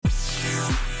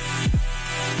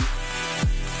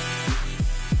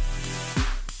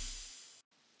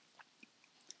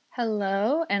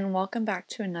Hello, and welcome back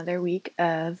to another week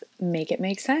of Make It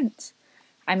Make Sense.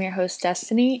 I'm your host,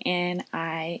 Destiny, and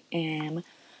I am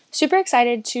super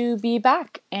excited to be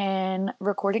back and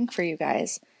recording for you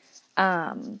guys.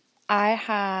 I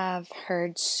have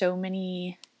heard so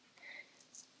many,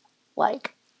 I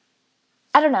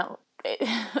don't know.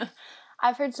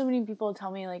 I've heard so many people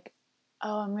tell me,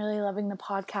 oh, I'm really loving the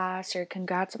podcast, or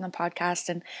congrats on the podcast.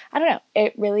 And I don't know,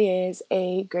 it really is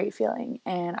a great feeling.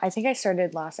 And I think I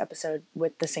started last episode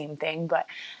with the same thing, but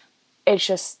it's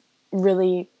just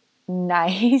really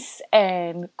nice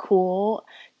and cool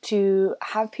to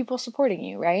have people supporting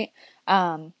you, right?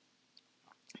 And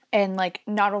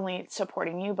not only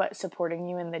supporting you, but supporting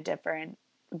you in the different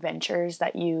ventures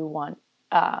that you want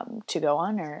to go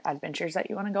on, or adventures that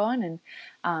you want to go on,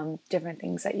 and different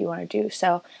things that you want to do.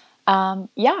 So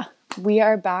yeah, we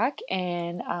are back,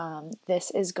 and this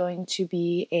is going to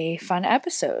be a fun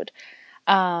episode.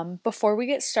 Before we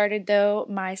get started, though,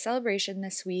 my celebration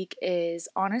this week is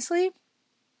honestly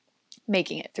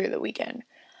making it through the weekend.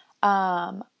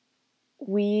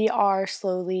 We are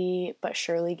slowly but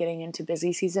surely getting into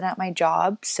busy season at my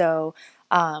job. So,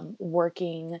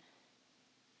 working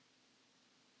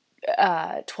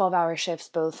 12-hour shifts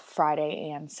both Friday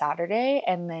and Saturday.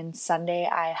 And then Sunday,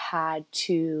 I had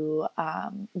to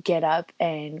get up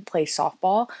and play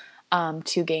softball,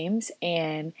 2 games.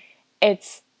 And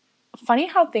it's funny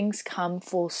how things come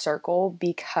full circle,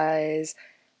 because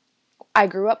I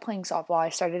grew up playing softball. I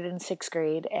started in 6th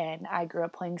grade and I grew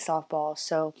up playing softball.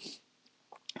 So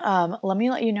let me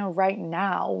let you know right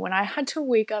now, when I had to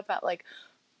wake up at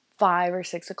 5 or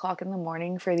 6 o'clock in the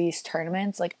morning for these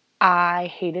tournaments, I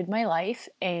hated my life.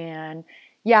 And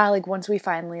yeah, once we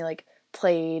finally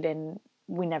played, and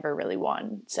we never really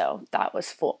won, so that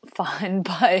was fun.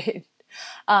 But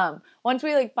once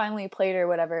we finally played or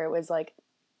whatever, it was I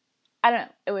don't know,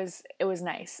 it was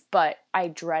nice. But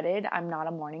I'm not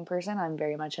a morning person. I'm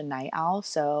very much a night owl.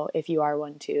 So if you are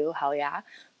one too, hell yeah.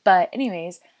 But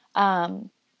anyways,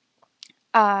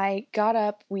 I got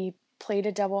up, we played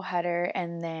a doubleheader,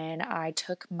 and then I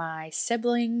took my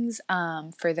siblings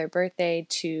for their birthday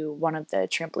to one of the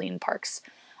trampoline parks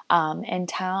in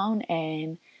town.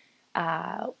 And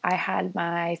I had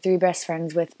my 3 best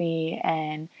friends with me,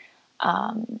 and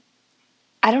I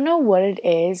don't know what it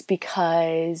is,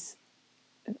 because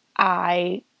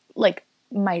I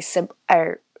my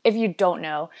or if you don't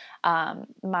know,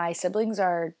 my siblings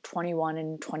are 21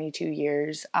 and 22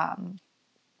 years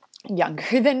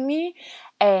younger than me.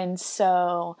 And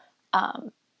so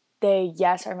they,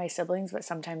 yes, are my siblings, but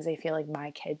sometimes they feel like my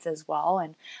kids as well.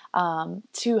 And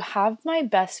to have my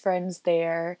best friends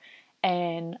there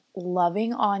and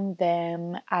loving on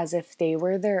them as if they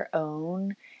were their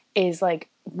own is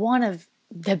one of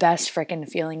the best freaking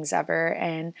feelings ever.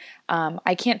 And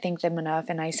I can't thank them enough.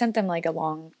 And I sent them a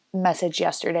long message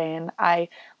yesterday, and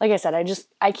like I said,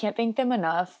 I can't thank them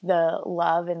enough. The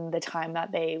love and the time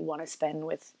that they want to spend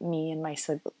with me and my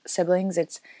siblings,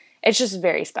 it's just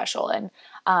very special. And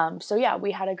so yeah,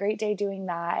 we had a great day doing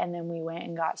that, and then we went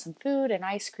and got some food and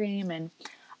ice cream. And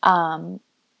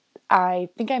I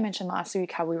think I mentioned last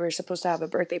week how we were supposed to have a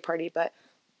birthday party, but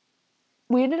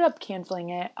we ended up canceling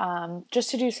it just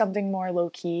to do something more low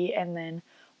key. And then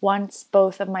once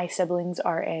both of my siblings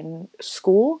are in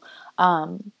school,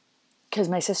 because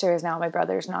my sister is now, my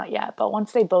brother's not yet, but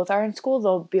once they both are in school,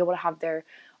 they'll be able to have their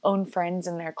own friends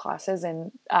in their classes.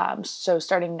 And so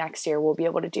starting next year, we'll be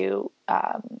able to do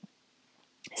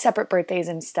separate birthdays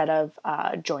instead of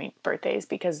joint birthdays,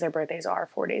 because their birthdays are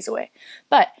 4 days away.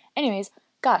 But anyways,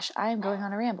 gosh, I am going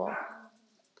on a ramble.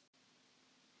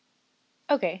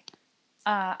 Okay.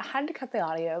 I had to cut the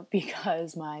audio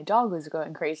because my dog was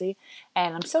going crazy,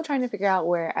 and I'm still trying to figure out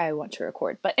where I want to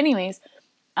record. But anyways,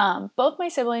 both my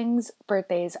siblings'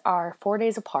 birthdays are 4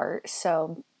 days apart,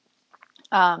 so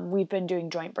we've been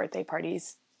doing joint birthday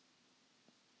parties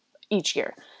each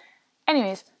year.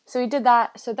 Anyways, so we did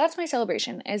that. So that's my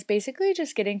celebration, is basically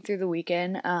just getting through the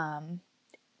weekend,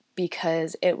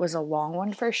 because it was a long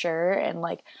one for sure, and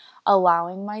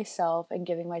allowing myself and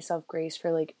giving myself grace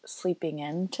for sleeping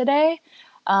in today,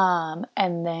 and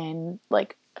then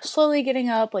slowly getting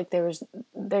up.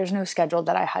 There's no schedule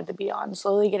that I had to be on.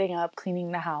 Slowly getting up,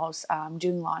 cleaning the house,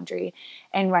 doing laundry,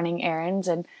 and running errands.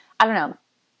 And I don't know,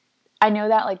 I know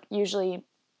that usually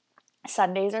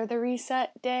Sundays are the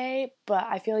reset day, but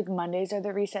I feel like Mondays are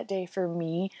the reset day for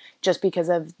me, just because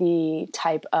of the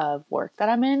type of work that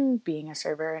I'm in, being a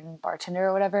server and bartender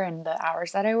or whatever, and the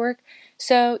hours that I work.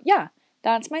 So yeah,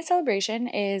 that's my celebration,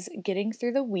 is getting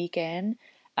through the weekend.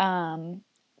 And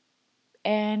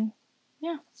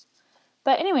yeah.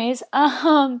 But anyways,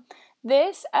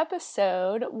 This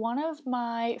episode, one of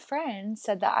my friends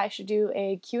said that I should do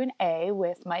a Q&A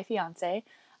with my fiance,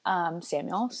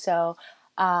 Samuel. So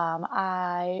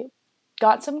I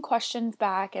got some questions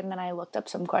back, and then I looked up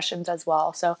some questions as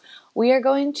well. So we are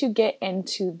going to get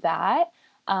into that,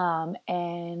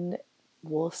 and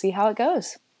we'll see how it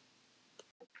goes.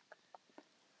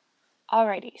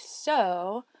 Alrighty,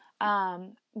 so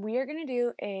we are going to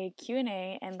do a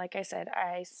Q&A, and like I said,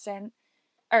 I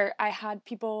had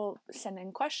people send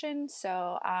in questions,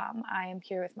 so I am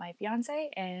here with my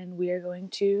fiance, and we are going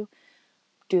to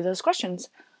do those questions.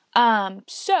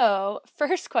 So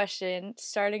first question,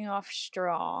 starting off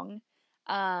strong,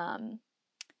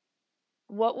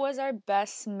 what was our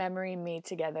best memory made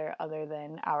together other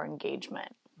than our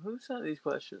engagement? Who sent these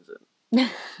questions in?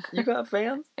 You got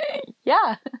fans?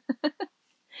 Yeah.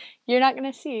 You're not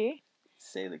going to see.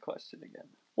 Say the question again.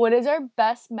 What is our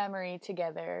best memory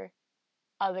together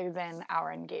other than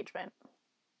our engagement?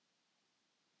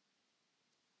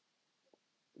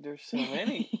 There's so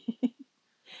many.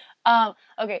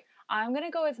 Okay, I'm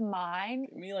gonna go with mine.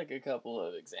 Give me like a couple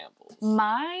of examples.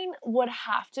 Mine would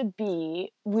have to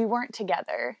be we weren't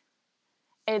together.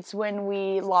 It's when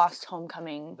we lost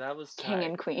homecoming. That was tight. King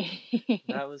and queen.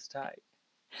 That was tight.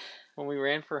 When we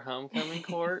ran for homecoming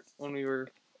court when we were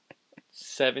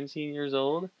 17 years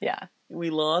old. Yeah. We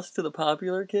lost to the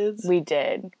popular kids. We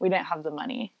did. We didn't have the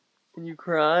money. And you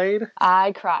cried?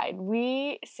 I cried.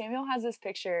 Samuel has this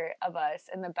picture of us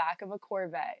in the back of a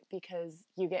Corvette, because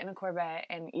you get in a Corvette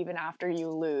and even after you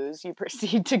lose, you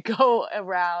proceed to go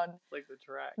around like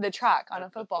the track on a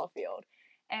football field.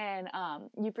 And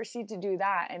you proceed to do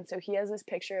that. And so he has this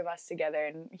picture of us together,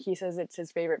 and he says it's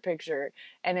his favorite picture.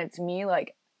 And it's me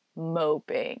like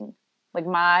moping. Like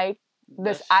I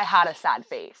had a sad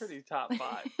face. Pretty top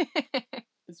 5.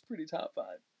 It's pretty top 5.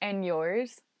 And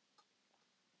yours?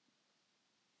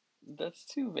 That's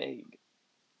too vague.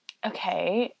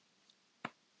 Okay.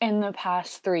 In the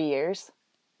past 3 years.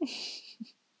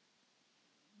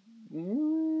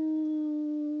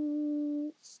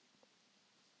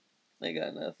 I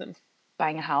got nothing.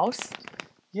 Buying a house?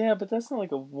 Yeah, but that's not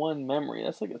like a one memory.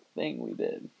 That's like a thing we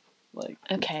did. Like,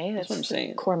 okay, that's what I'm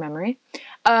saying. Core memory.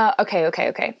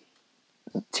 Okay.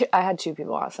 I had 2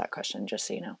 people ask that question, just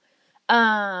so you know.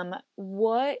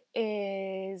 What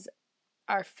is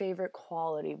our favorite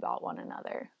quality about one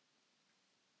another?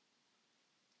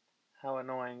 How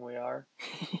annoying we are.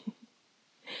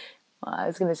 Well, I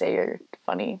was gonna say your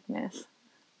funniness.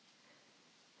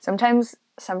 Sometimes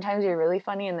you're really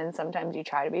funny, and then sometimes you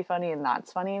try to be funny, and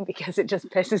that's funny because it just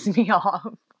pisses me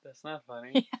off. That's not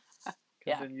funny.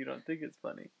 Yeah. Then you don't think it's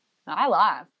funny. I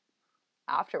laugh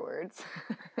afterwards.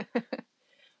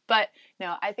 But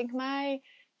no, I think my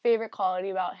favorite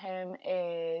quality about him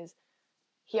is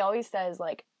he always says,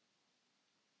 like,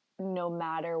 no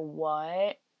matter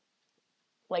what,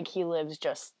 like, he lives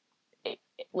just,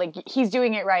 like, he's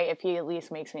doing it right if he at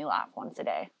least makes me laugh once a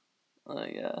day. Oh,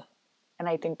 yeah. And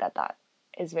I think that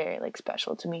is very, like,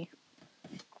 special to me.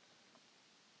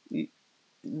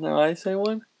 No, I say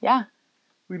one? Yeah.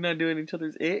 We're not doing each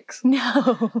other's icks?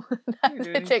 No. That's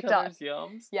We're doing TikTok. Each other's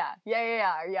yums? Yeah,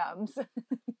 our yums.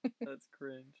 That's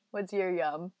cringe. What's your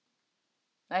yum?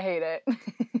 I hate it.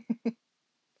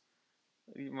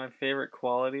 My favorite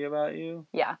quality about you?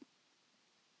 Yeah.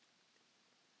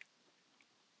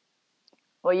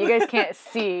 Well, you guys can't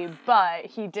see, but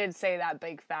he did say that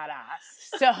big fat ass.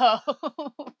 So,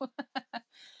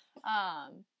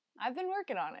 I've been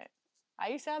working on it. I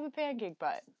used to have a pancake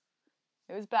butt.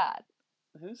 It was bad.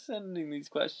 Who's sending these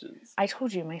questions? I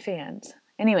told you, my fans.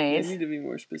 Anyways. You need to be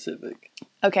more specific.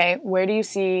 Okay, where do you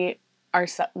see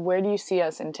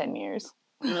us in 10 years?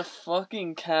 In a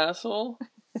fucking castle?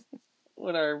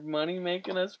 With our money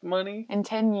making us money? In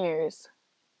 10 years.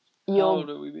 How old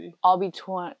will we be? I'll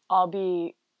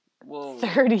be Whoa.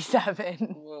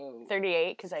 37. Whoa.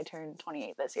 38, because I turned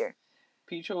 28 this year.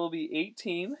 Picho will be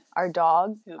 18. Our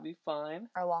dog. He'll be fine.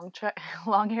 Our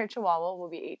long-haired chihuahua will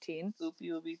be 18.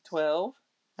 Oopie will be 12.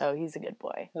 Oh, he's a good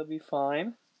boy. He'll be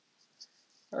fine.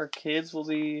 Our kids will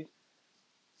be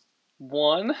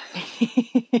 1.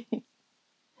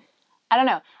 I don't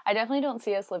know. I definitely don't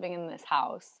see us living in this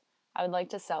house. I would like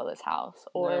to sell this house.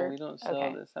 No, we don't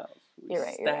sell this house. We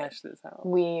stash this house.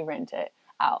 We rent it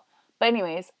out. But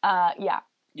anyways, yeah.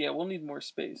 Yeah, we'll need more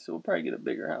space, so we'll probably get a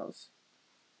bigger house.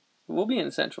 We'll be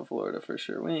in Central Florida for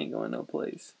sure. We ain't going no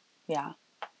place. Yeah.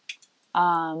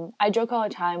 I joke all the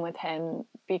time with him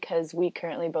because we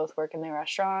currently both work in the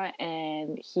restaurant,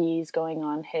 and he's going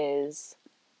on his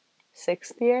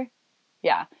 6th year.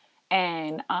 Yeah.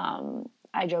 And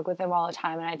I joke with him all the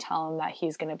time, and I tell him that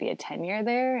he's going to be a tenure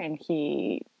there, and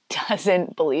he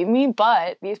doesn't believe me,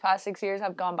 but these past 6 years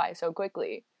have gone by so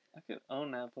quickly. I could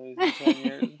own that place in 10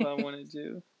 years if I wanted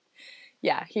to.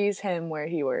 Yeah, he's him where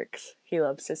he works. He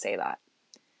loves to say that.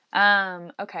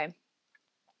 Okay.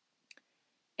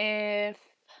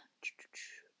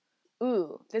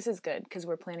 Ooh, this is good because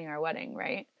we're planning our wedding,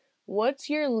 right? What's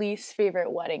your least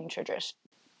favorite wedding tradition?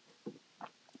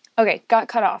 Okay, got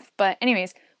cut off. But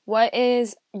anyways, what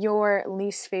is your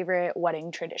least favorite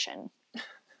wedding tradition?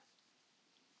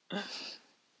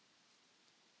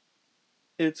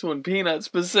 It's when Peanut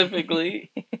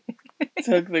specifically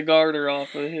took the garter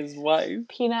off of his wife.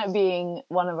 Peanut being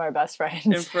one of our best friends.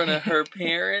 In front of her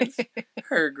parents,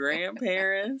 her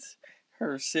grandparents,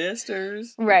 her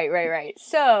sisters. Right.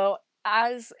 So,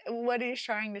 as what he's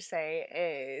trying to say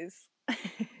is...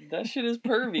 that shit is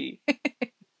pervy.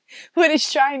 What he's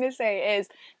trying to say is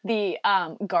the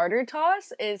garter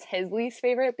toss is his least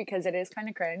favorite because it is kind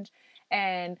of cringe.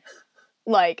 And,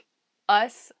 like,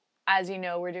 us, as you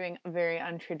know, we're doing very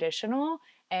untraditional.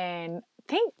 And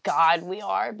thank God we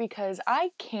are, because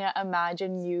I can't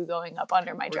imagine you going up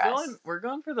under my dress. We're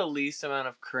going for the least amount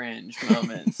of cringe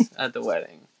moments at the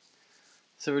wedding.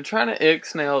 So we're trying to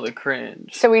ixnay the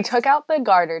cringe. So we took out the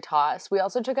garter toss. We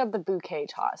also took out the bouquet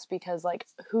toss because, like,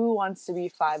 who wants to be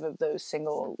 5 of those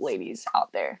single ladies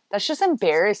out there? That's just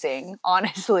embarrassing,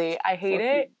 honestly. I hate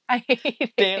it. I hate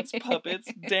it. Dance puppets,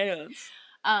 dance.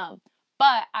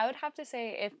 But I would have to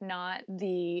say, if not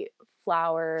the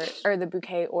flower or the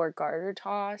bouquet or garter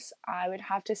toss, I would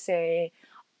have to say,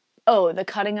 the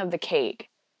cutting of the cake.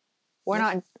 We're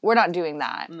not doing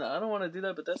that. No, I don't want to do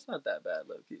that, but that's not that bad,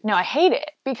 low-key. No, I hate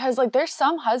it because, like, there's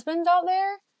some husbands out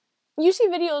there. You see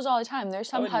videos all the time. There's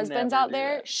some husbands out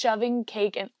there shoving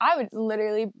cake, and I would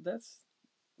literally.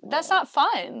 That's not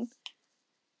fun.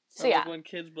 So yeah. Like when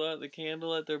kids blow out the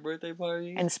candle at their birthday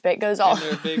party, and spit goes all. And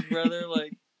their big brother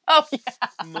like. Oh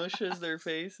yeah. Mushes their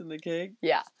face in the cake.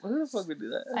 Yeah. Who the fuck would do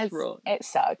that? That's wrong. It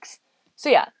sucks. So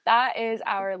yeah, that is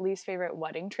our least favorite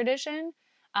wedding tradition.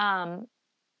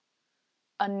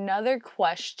 Another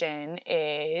question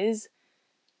is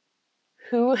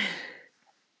who.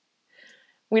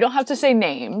 We don't have to say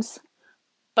names,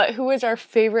 but who is our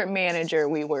favorite manager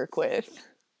we work with?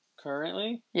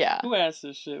 Currently? Yeah. Who asked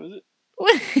this shit? Was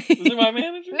it my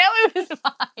manager? No, it was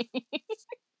mine.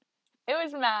 It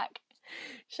was Mac.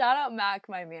 Shout out Mac,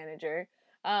 my manager.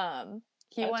 I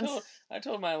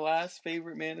told my last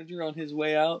favorite manager on his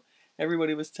way out.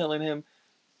 Everybody was telling him,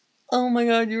 "Oh my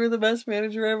God, you were the best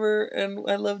manager ever, and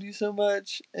I loved you so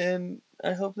much, and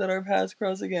I hope that our paths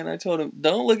cross again." I told him,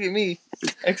 "Don't look at me,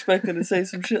 expecting to say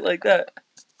some shit like that,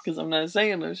 because I'm not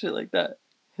saying no shit like that."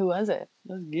 Who was it?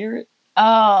 That's Garrett.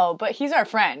 Oh, but he's our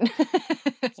friend,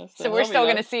 so we're still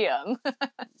gonna see him. But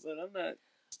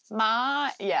I'm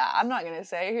not. I'm not gonna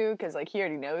say who because like he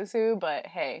already knows who. But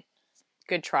hey,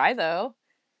 good try though.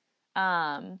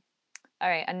 All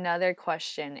right. Another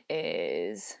question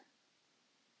is,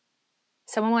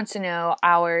 someone wants to know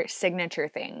our signature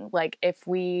thing. Like if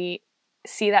we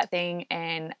see that thing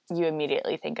and you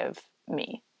immediately think of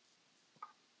me.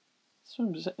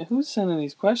 Who's sending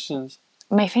these questions?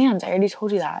 My fans. I already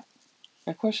told you that.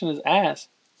 That question is ass.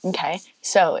 Okay.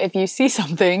 So if you see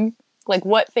something. Like,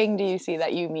 what thing do you see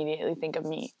that you immediately think of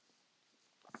me?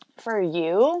 For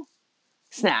you,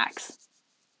 snacks.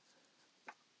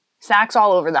 Snacks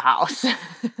all over the house.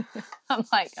 I'm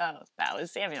like, oh, that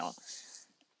was Samuel.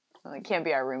 Well, it can't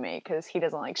be our roommate because he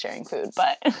doesn't like sharing food,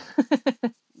 but...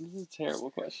 This is a terrible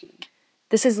question.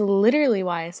 This is literally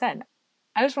why I said.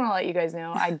 I just want to let you guys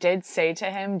know, I did say to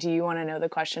him, do you want to know the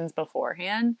questions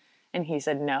beforehand? And he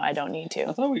said, no, I don't need to.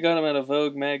 I thought we got him at a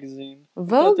Vogue magazine.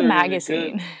 Vogue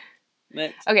magazine?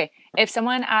 Next. Okay, if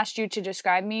someone asked you to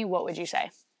describe me, what would you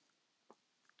say?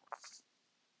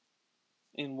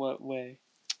 In what way?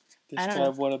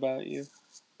 Describe what about you?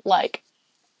 Like,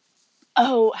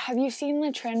 oh, have you seen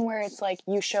the trend where it's like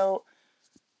you show,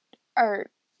 or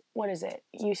what is it?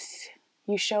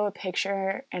 You show a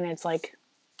picture and it's like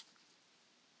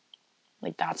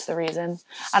that's the reason.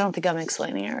 I don't think I'm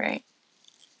explaining it right.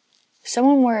 If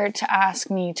someone were to ask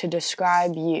me to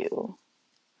describe you,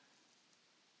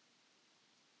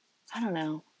 I don't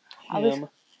know. Him.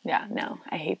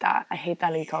 I hate that. I hate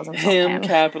that he calls himself him.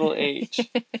 Capital H.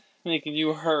 Making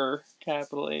you her,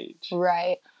 capital H.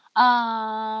 Right.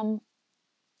 Yeah,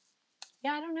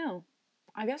 I don't know.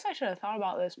 I guess I should have thought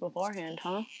about this beforehand,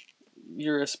 huh?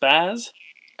 You're a spaz?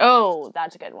 Oh,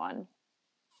 that's a good one.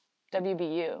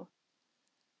 WBU.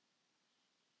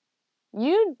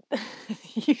 You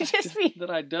just be... That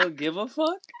I don't give a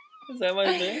fuck? Is that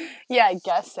my thing? Yeah, I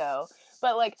guess so.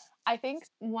 But, like, I think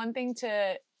one thing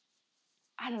to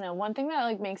I don't know. One thing that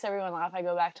like makes everyone laugh, I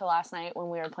go back to last night when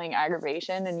we were playing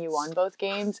aggravation and you won both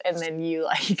games and then you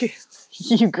like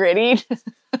you grittied.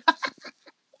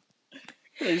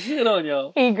 Hey, shit on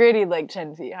y'all. He grittied like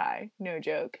 10 feet high. No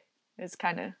joke. It's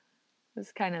kind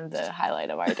of the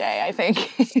highlight of our day, I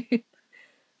think.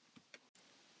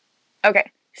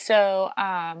 Okay. So,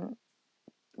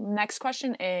 next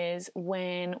question is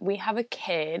when we have a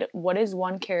kid, what is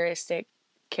one characteristic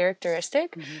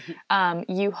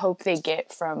you hope they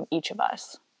get from each of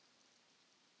us?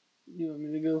 You want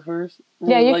me to go first?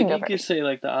 Yeah, Well, you like, can go you could first. say,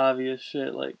 like, the obvious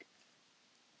shit, like,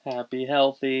 happy,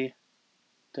 healthy,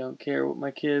 don't care what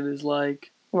my kid is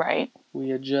like. Right.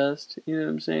 We adjust, you know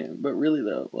what I'm saying? But really,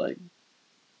 though, like,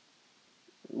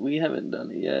 we haven't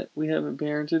done it yet. We haven't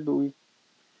parented, but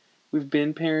we've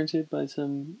been parented by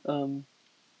some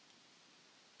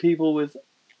people with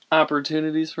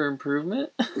opportunities for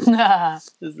improvement. That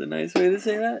Is the nice way to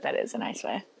say that. is a nice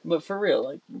way. But for real,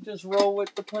 like, you just roll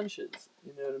with the punches.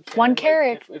 You know what I'm saying? One like,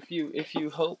 carrot. if you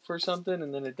hope for something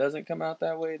and then it doesn't come out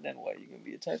that way, then what? You gonna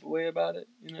be a type of way about it?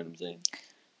 You know what I'm saying?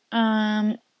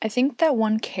 I think that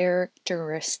one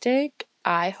characteristic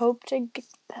I hope to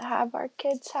have our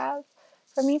kids have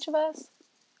from each of us.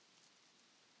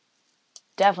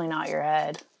 Definitely not your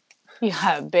head. You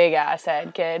have a big ass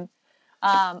head, kid.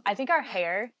 I think our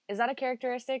hair, is that a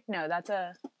characteristic? No, that's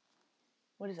a,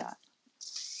 what is that?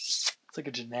 It's like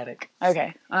a genetic.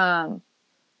 Okay.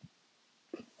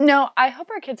 No, I hope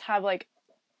our kids have like,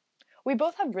 we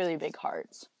both have really big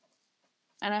hearts.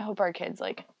 And I hope our kids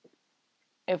like,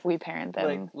 if we parent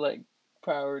them. Like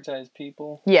prioritize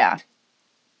people. Yeah.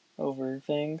 Over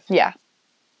things. Yeah.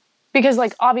 Because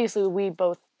like, obviously we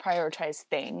both prioritize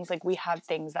things. Like we have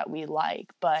things that we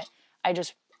like, but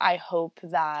I hope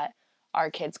that our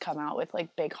kids come out with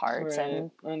like big hearts right.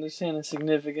 and understand the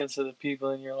significance of the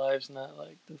people in your lives, not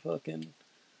like the fucking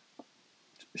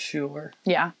sure.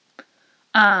 Yeah.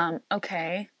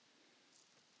 Okay.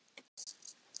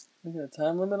 We got a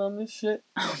time limit on this shit?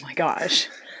 Oh my gosh.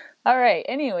 All right.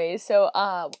 Anyway, so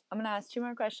I'm gonna ask 2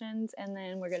 more questions, and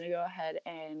then we're gonna go ahead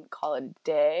and call it a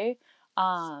day.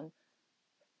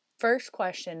 First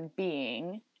question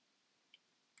being,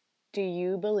 do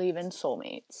you believe in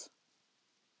soulmates?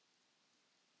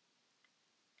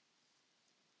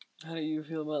 How do you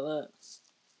feel about that?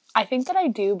 I think that I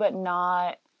do, but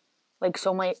not like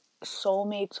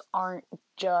soulmates aren't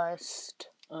just.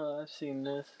 I've seen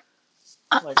this.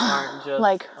 Like aren't just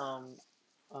like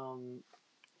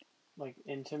like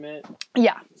intimate.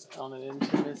 Yeah. On an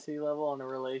intimacy level, on a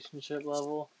relationship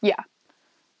level. Yeah.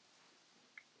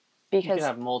 Because you can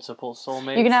have multiple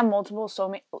soulmates. You can have multiple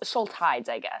soul tides,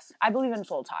 I guess. I believe in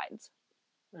soul tides.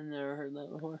 I've never heard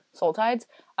that before. Soul tides,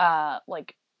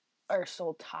 or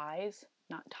soul ties,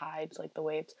 not tides like the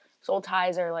waves. Soul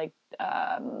ties are like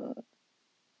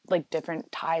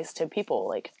different ties to people.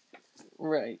 Like,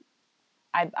 right.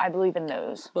 I believe in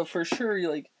those. But for sure,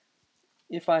 like,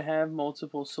 if I have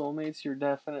multiple soulmates, you're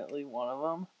definitely one of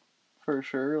them. For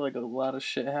sure. Like, a lot of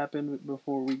shit happened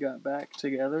before we got back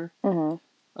together. Mm-hmm.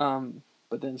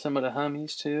 But then some of the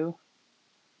homies, too.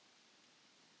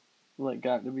 Like,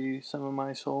 got to be some of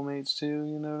my soulmates, too.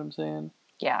 You know what I'm saying?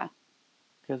 Yeah.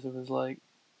 Because it was like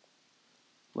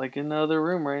in the other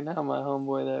room right now, my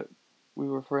homeboy that we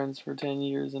were friends for 10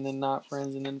 years and then not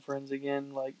friends and then friends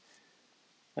again. Like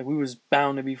we was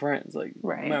bound to be friends. Like,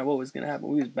 right. No matter what was going to happen,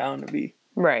 we was bound to be.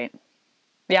 Right.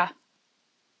 Yeah.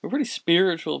 We're pretty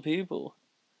spiritual people.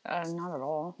 Not at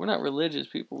all. We're not religious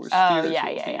people. We're spiritual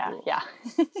people. Yeah.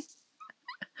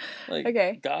 Like,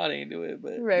 okay. God ain't do it,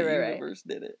 but the universe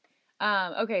did it.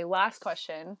 Okay, last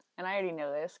question. And I already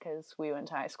know this because we went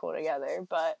to high school together.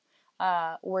 But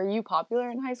were you popular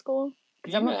in high school?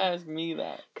 You're going to ask me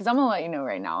that. Because I'm going to let you know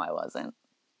right now I wasn't.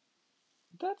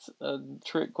 That's a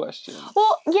trick question.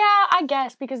 Well, yeah, I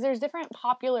guess. Because there's different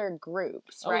popular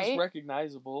groups, right? I was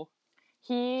recognizable.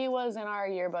 He was in our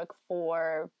yearbook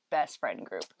for best friend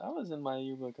group. I was in my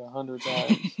yearbook 100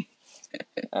 times.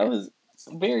 I was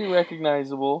very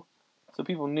recognizable, so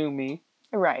people knew me.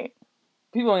 Right.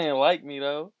 People didn't like me,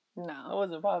 though. No. I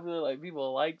wasn't popular like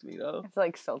people liked me, though. It's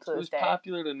like still to this day. It was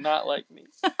popular to not like me.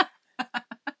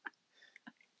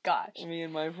 Gosh. Me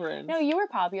and my friends. No, you were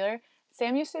popular.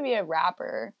 Sam used to be a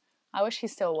rapper. I wish he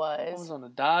still was. I was on the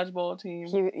dodgeball team.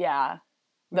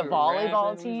 The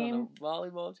volleyball team. We was on the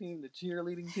volleyball team, the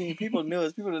cheerleading team. People knew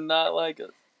us. People did not like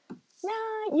us.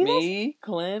 Nah, Me,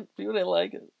 Clint, people didn't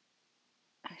like us.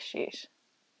 Sheesh.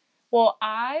 Well,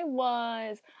 I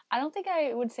don't think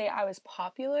I would say I was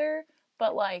popular,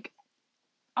 but like,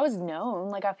 I was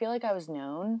known. Like, I feel like I was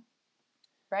known.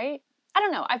 Right? I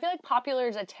don't know. I feel like popular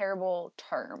is a terrible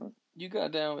term. You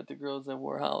got down with the girls that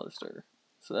wore Hollister.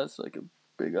 So that's like a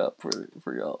big up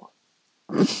for y'all.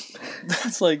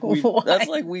 That's like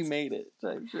we made it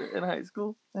type shit in high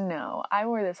school. No, I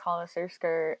wore this Hollister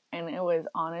skirt, and it was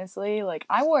honestly like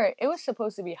I wore it. It was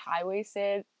supposed to be high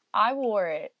waisted. I wore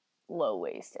it low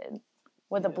waisted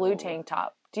with a blue tank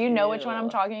top. Do you know which one I'm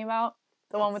talking about?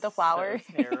 The one with the flower.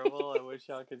 So terrible. I wish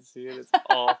y'all could see it. It's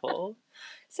awful.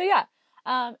 So yeah.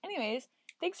 Anyways,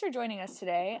 thanks for joining us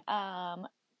today.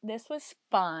 This was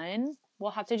fun.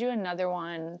 We'll have to do another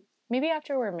one maybe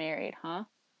after we're married, huh?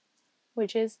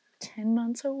 Which is 10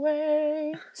 months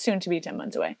away. Soon to be 10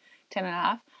 months away. 10 and a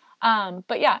half.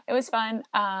 But yeah, it was fun.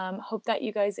 Hope that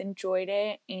you guys enjoyed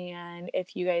it. And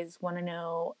if you guys want to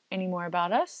know any more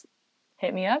about us,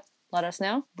 hit me up. Let us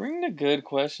know. Bring the good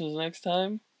questions next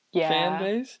time. Yeah. Fan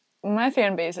base. My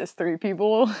fan base is 3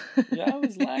 people. Yeah, I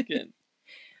was lacking.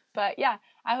 But yeah,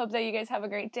 I hope that you guys have a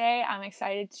great day. I'm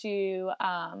excited to,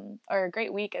 or a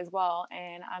great week as well.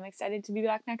 And I'm excited to be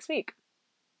back next week.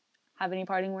 Have any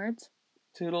parting words?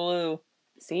 Toodaloo.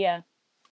 See ya.